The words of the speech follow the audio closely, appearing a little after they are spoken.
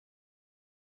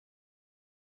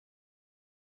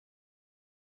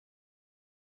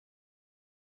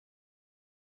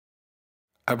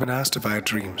I've been asked if I had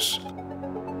dreams.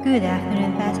 Good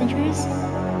afternoon, passengers.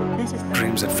 This is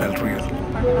Dreams that felt real.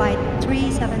 for flight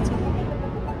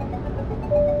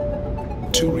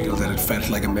 372. Too real that it felt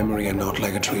like a memory and not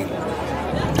like a dream.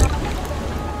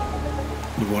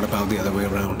 But what about the other way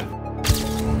around?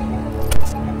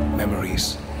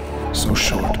 Memories, so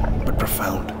short but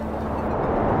profound.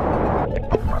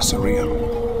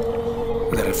 Surreal,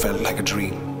 that it felt like a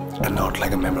dream and not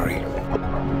like a memory.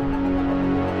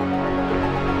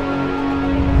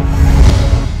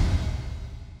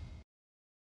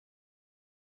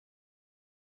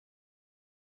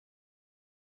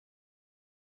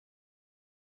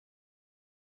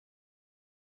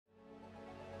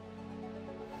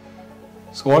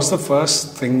 So what's the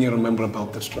first thing you remember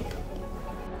about this trip?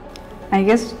 I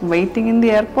guess waiting in the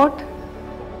airport.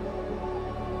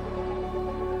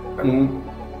 And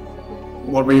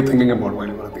what were you thinking about while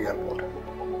you were at the airport?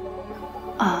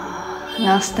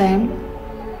 Last time.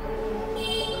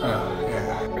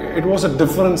 Yeah. It was a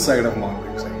different side of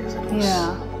Maldives, I guess. It was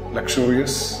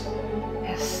luxurious,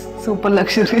 Yes, super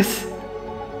luxurious.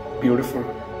 beautiful.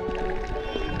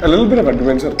 A little bit of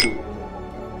adventure too.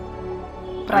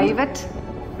 Private.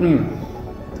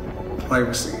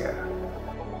 Privacy, yeah.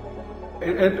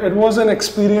 It was an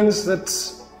experience that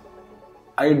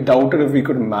I doubted if we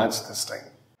could match this time.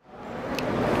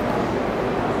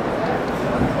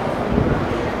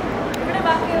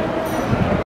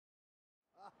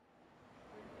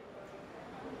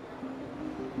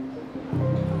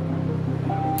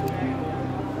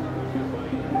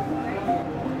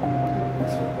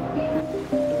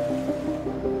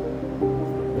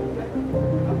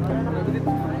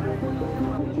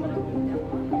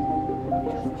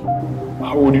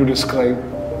 How would you describe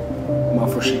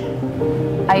Mafushi?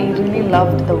 I really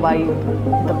loved the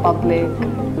vibe, the public,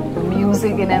 the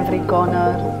music in every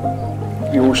corner.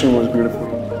 The ocean was beautiful.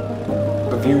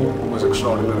 The view was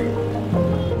extraordinary.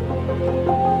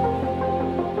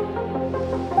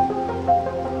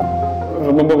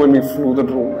 Remember when we flew the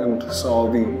drone and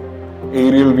saw the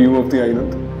aerial view of the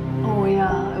island? Oh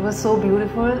yeah, it was so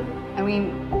beautiful. I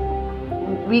mean,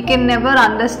 we can never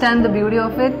understand the beauty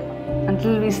of it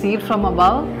until we see it from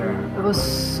above. It was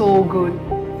so good.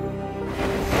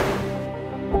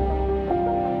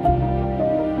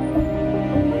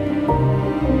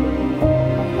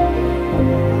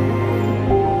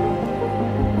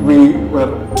 We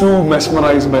were too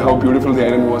mesmerized by how beautiful the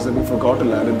island was that we forgot to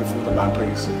land it before the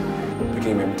batteries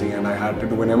became empty and I had to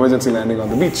do an emergency landing on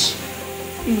the beach.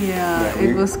 Yeah,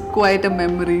 it was quite a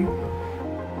memory.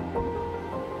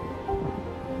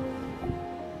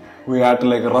 We had to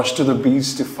rush to the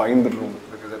beach to find the drone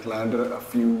because it landed a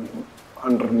few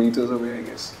hundred meters away, I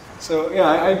guess. So yeah,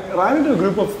 I ran into a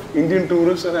group of Indian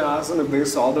tourists and I asked them if they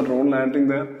saw the drone landing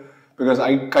there because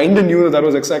I kind of knew that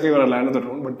was exactly where I landed the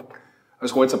drone, but I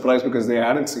was quite surprised because they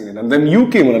hadn't seen it. And then you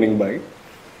came running by.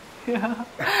 Yeah.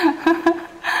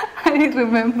 I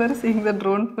remember seeing the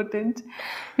drone footage.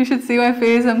 You should see my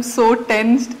face. I'm so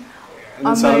tensed. And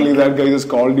then suddenly that guy just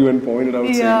called you and pointed out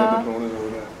saying that the drone is over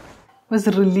there. It was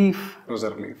a relief. It was a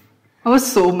relief. I was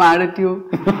so mad at you.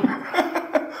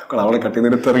 How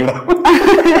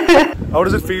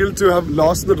does it feel to have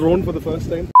lost the drone for the first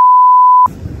time?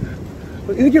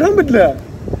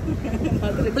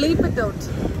 Bleep it out.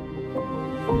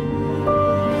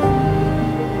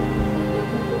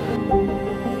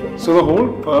 So the whole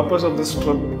purpose of this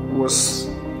trip was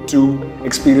to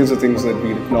experience the things that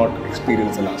we did not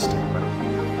experience the last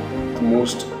time. The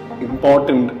most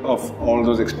important of all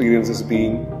those experiences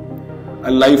being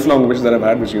a lifelong wish that I've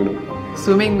had, which you know.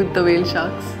 Swimming with the whale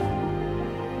sharks.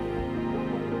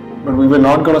 But we were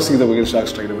not going to see the whale shark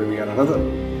straight away. We had another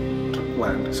trip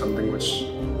planned, something which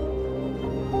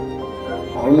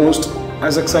almost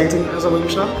as exciting as a whale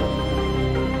shark.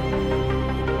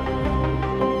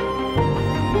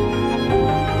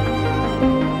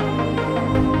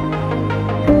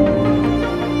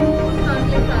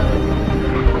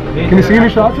 Can you see any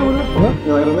sharks over there?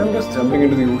 I remember just jumping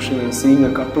into the ocean and seeing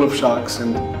a couple of sharks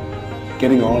and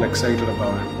getting all excited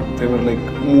about it. They were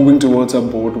moving towards our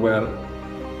boat where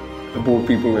the boat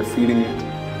people were feeding it.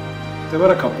 There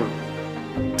were a couple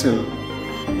till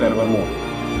there were more.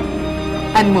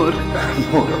 And more.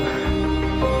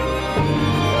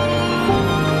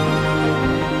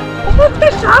 The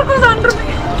shark was under me.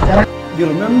 You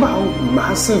remember how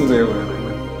massive they were?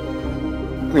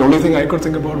 The only thing I could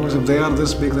think about was if they are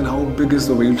this big, then how big is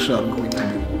the whale shark going to be?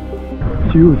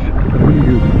 Huge, really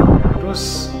huge. It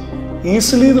was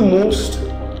easily the most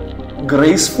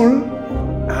graceful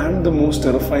and the most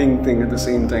terrifying thing at the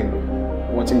same time,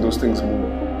 watching those things move.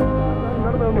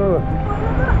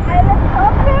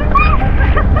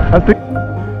 I think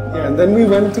Yeah, and then we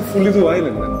went to Fulidu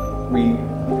Island and we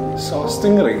saw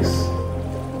stingrays.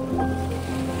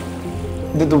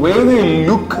 The way they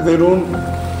look, they don't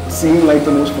seem like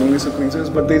the most friendly of creatures,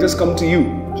 but they just come to you.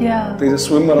 Yeah. They just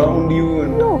swim around you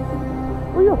and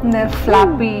And they're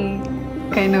flappy,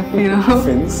 kind of,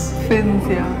 fins. Fins,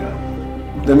 yeah.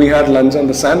 Then we had lunch on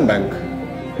the sandbank.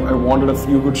 I wanted a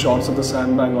few good shots of the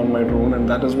sandbank on my drone, and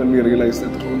that is when we realized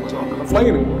that the drone was not going to fly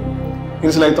anymore.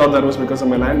 Initially I thought that was because of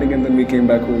my landing, and then we came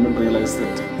back home and realized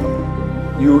that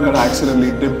you had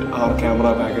accidentally dipped our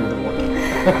camera back in the water.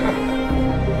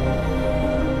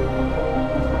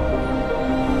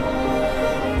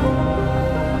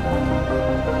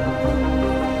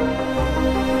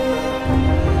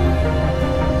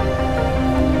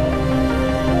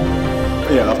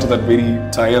 Yeah, after that very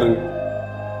tiring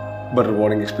but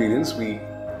rewarding experience, we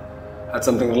had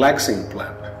something relaxing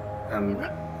planned, and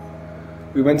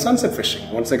we went sunset fishing.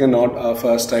 Once again, not our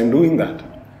first time doing that.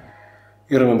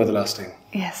 You remember the last time?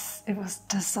 Yes, it was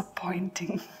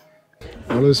disappointing.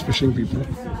 All those fishing people.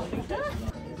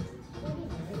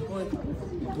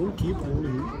 Don't keep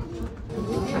rolling.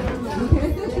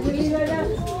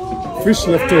 Fish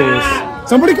leftovers.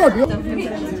 Somebody caught you.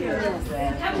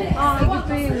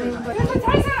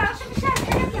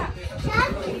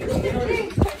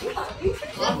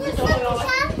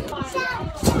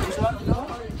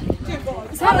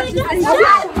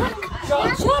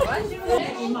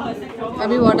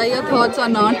 Abhi, what are your thoughts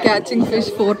on not catching fish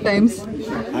 4 times?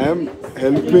 I am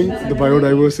helping the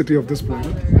biodiversity of this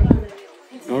planet,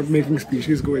 not making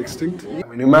species go extinct. I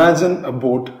mean, imagine a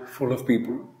boat full of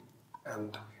people,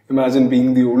 and imagine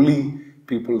being the only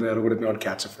people there who did not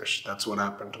catch a fish. That's what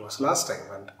happened to us last time,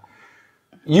 and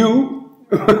you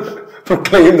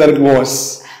proclaimed that it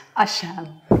was A sham.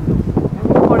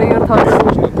 What are your thoughts?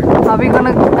 Are we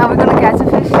gonna catch a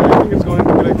fish? I think it's going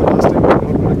to be like the last time. We're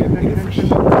not going to get any fish.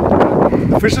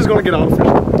 The fish is going to get our fish.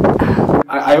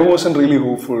 I wasn't really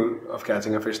hopeful of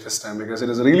catching a fish this time because it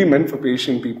is really meant for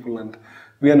patient people, and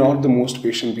we are not the most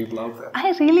patient people out there.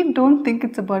 I really don't think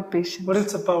it's about patience. But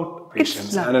it's about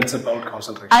patience luck. and it's about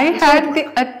concentration. I had the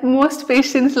utmost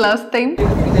patience last time.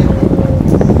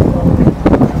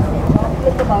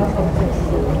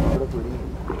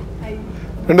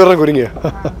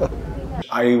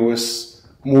 I was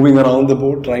moving around the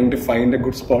boat trying to find a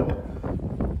good spot.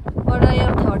 What are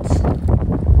your thoughts?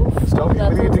 Stop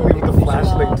irritating me with the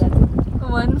flashlight.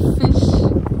 One fish.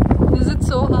 Is it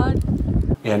so hard?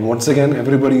 Yeah, and once again,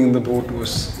 everybody in the boat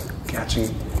was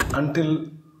catching until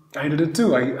I did it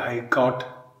too. I caught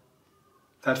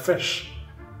that fish.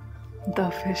 The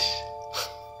fish.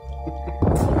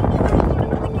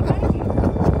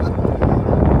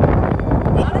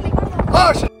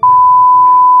 Oh, shit.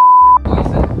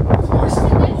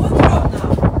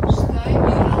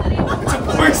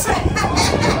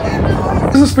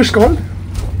 What is this fish called?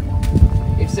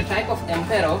 It's a type of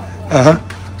emperor.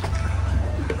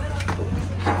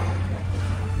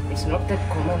 It's not that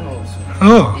common also.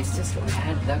 Oh. It's just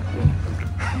bad luck.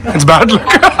 It's bad luck.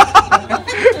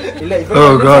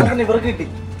 Oh god. You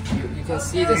can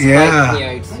see the spike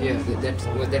here. It's here.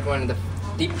 That one. The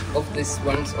tip of this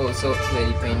one's also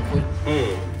very painful.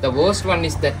 The worst one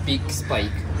is that big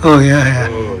spike. Oh yeah.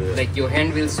 Like your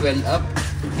hand will swell up.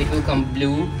 It will come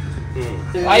blue.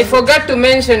 I forgot to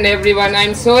mention, everyone.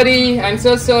 I'm sorry. I'm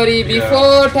so sorry.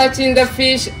 Before touching the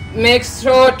fish, make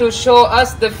sure to show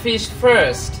us the fish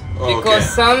first. Because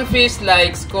some fish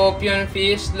like scorpion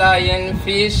fish, lion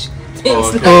fish,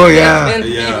 things like that can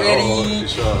be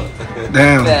very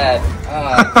Damn. bad.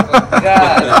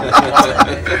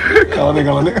 Oh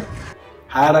God.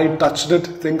 Had I touched it,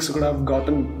 things could have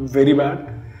gotten very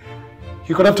bad.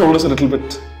 You could have told us a little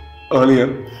bit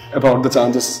earlier about the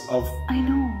chances of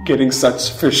getting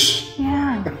such fish.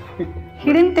 Yeah.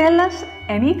 He didn't tell us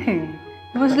anything.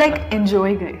 It was like,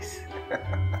 enjoy, guys.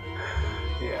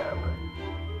 Yeah,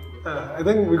 but I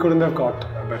think we couldn't have caught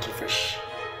a better fish,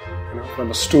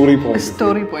 from a story point of view.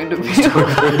 Story point of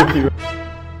view.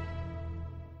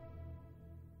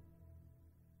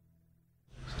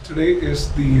 Today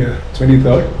is the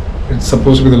 23rd. It's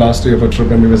supposed to be the last day of our trip,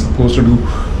 and we were supposed to do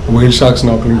whale shark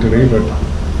snorkeling today, but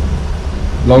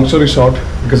long story short,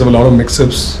 because of a lot of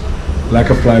mix-ups, lack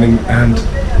of planning and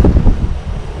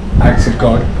acts of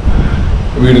God,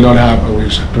 we did not have a whale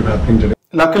shark trip happening today.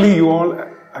 Luckily, you all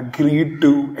agreed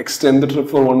to extend the trip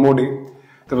for one more day.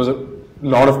 There was a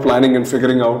lot of planning and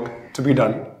figuring out to be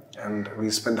done, and we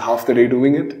spent half the day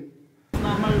doing it.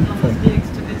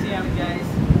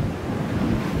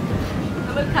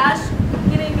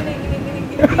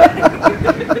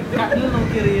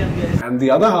 And the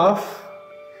other half,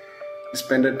 we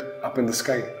spend it up in the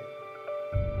sky.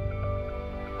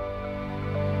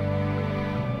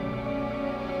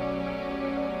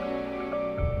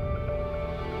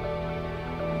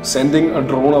 sending a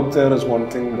drone up there is one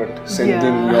thing, but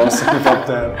sending yourself up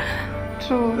there,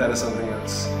 True. that is something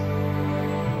else.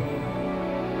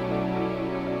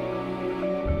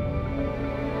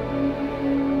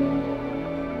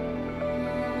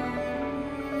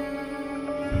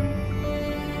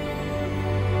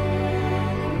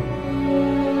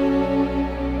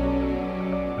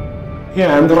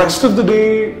 Yeah, and the rest of the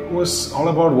day was all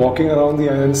about walking around the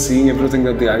island, seeing everything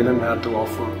that the island had to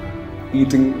offer,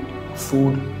 eating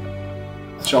food,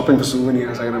 shopping for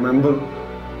souvenirs. I remember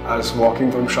I was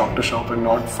walking from shop to shop and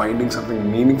not finding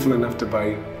something meaningful enough to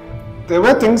buy. There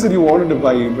were things that you wanted to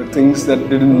buy, but things that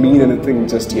didn't mean anything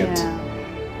just yet.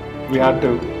 Yeah. We had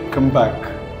to come back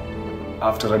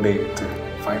after a day to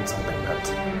find something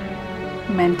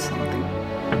that Meant something.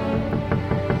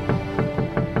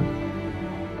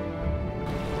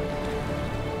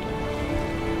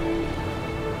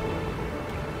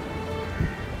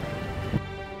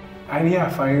 And yeah,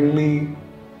 finally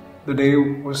the day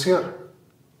was here.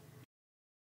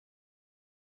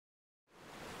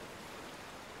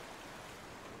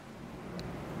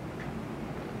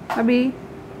 Abhi,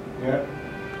 Yeah.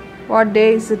 what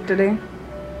day is it today?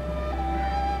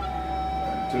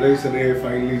 Today's the day I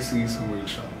finally see some whale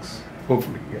sharks.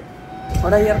 Hopefully, yeah.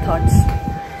 What are your thoughts?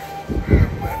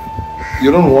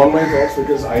 You don't want my thoughts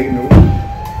because I know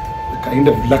the kind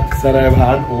of luck that I've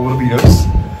had over the years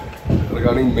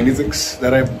regarding many things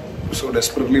that I so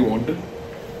desperately wanted.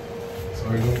 So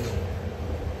I don't.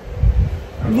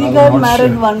 I'd We rather got not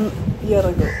married share. 1 year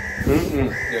ago.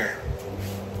 Yeah.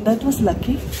 That was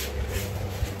lucky.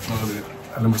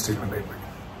 I'll mistake my name.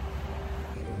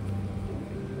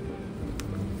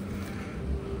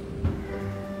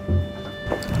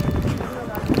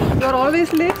 You're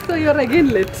always late, so you're again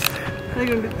late.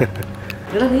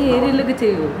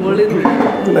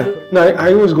 No,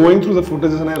 I was going through the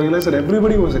footages and I realized that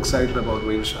everybody was excited about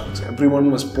whale sharks. Everyone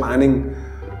was planning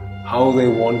how they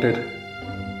wanted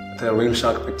their whale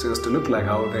shark pictures to look like,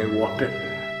 how they wanted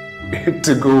it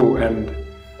to go, and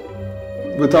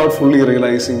without fully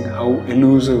realizing how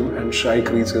elusive and shy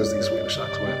creatures these whale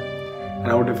sharks were and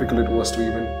how difficult it was to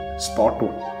even spot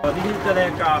one. This is the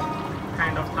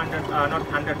kind of 100, not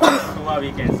 100 so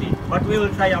we can see, but we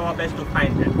will try our best to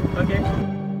find them. Okay.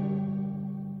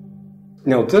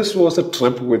 Now, this was a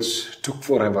trip which took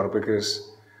forever because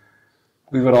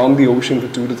we were on the ocean for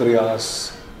 2 to 3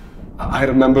 hours. I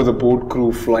remember the boat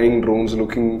crew flying drones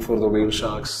looking for the whale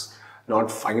sharks, not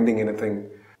finding anything.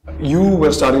 You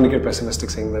were starting to get pessimistic,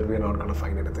 saying that we're not going to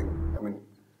find anything. I mean,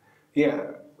 yeah,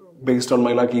 based on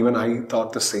my luck, even I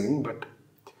thought the same, but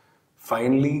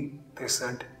finally they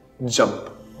said,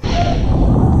 jump.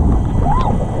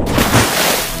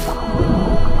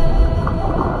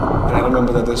 And I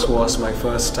remember that this was my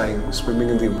first time swimming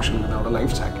in the ocean without a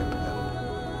life jacket.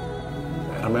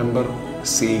 I remember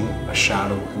seeing a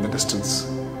shadow in the distance.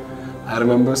 I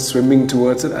remember swimming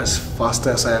towards it as fast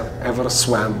as I have ever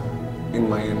swam in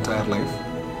my entire life.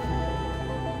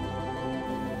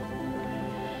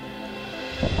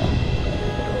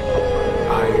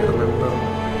 I remember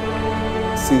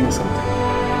seeing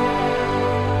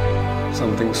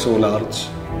something so large,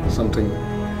 something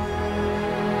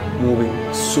moving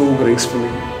so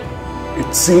gracefully.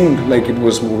 It seemed like it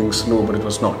was moving slow, but it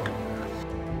was not.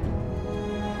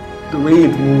 The way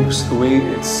it moves, the way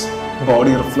its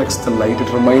body reflects the light, it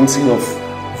reminds you of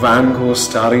Van Gogh's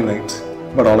Starry Night,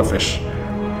 but on a fish.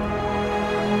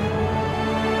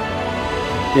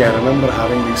 Yeah, I remember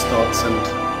having these thoughts, and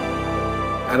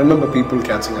I remember people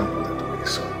catching up with it very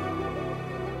soon.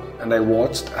 And I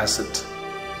watched as it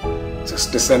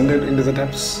just descended into the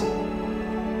depths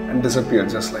and disappeared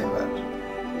just like that.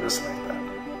 Just like that.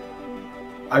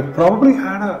 I probably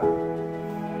had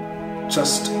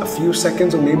just a few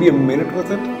seconds or maybe a minute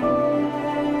with it.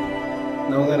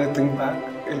 Now that I think back,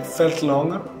 it felt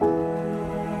longer.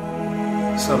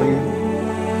 Surreal.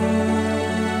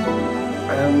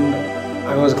 And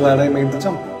I was glad I made the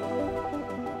jump.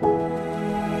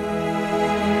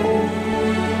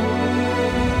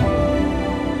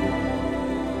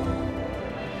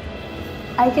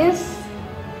 I guess,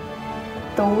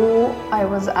 though I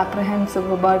was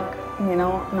apprehensive about,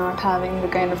 not having the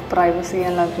kind of privacy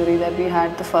and luxury that we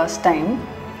had the first time,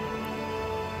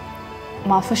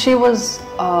 Mafushi was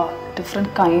a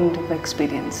different kind of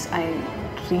experience. I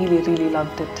really, really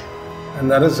loved it. And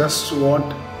that is just what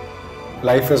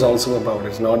life is also about.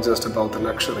 It's not just about the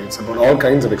luxury, it's about all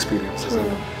kinds of experiences.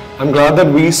 And I'm glad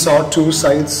that we saw two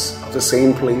sides of the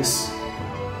same place.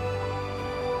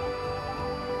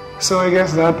 So I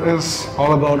guess that is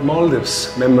all about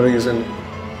Maldives, memories in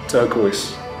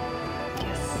Turquoise.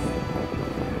 Yes.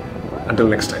 Until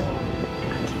next time.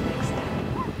 Until next time.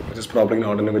 is probably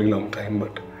not in a very long time,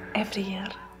 but Every year.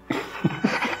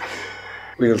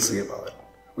 we'll see about it.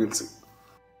 We'll see.